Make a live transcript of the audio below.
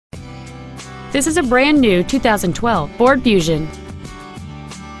This is a brand new 2012 Ford Fusion.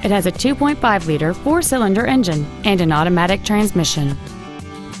 It has a 2.5-liter four-cylinder engine and an automatic transmission.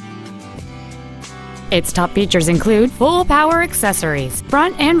 Its top features include full power accessories,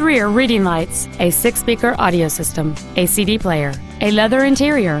 front and rear reading lights, a 6-speaker audio system, a CD player, a leather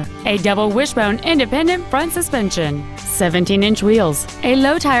interior, a double wishbone independent front suspension, 17-inch wheels, a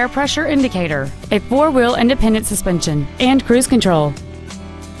low tire pressure indicator, a 4-wheel independent suspension, and cruise control.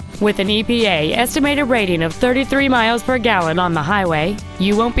 With an EPA estimated rating of 33 miles per gallon on the highway,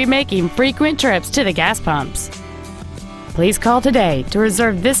 you won't be making frequent trips to the gas pumps. Please call today to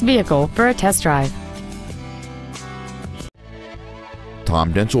reserve this vehicle for a test drive.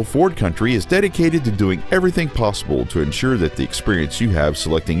 Tom Denchel Ford Country is dedicated to doing everything possible to ensure that the experience you have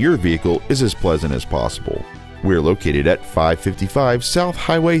selecting your vehicle is as pleasant as possible. We're located at 555 South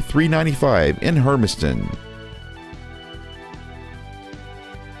Highway 395 in Hermiston.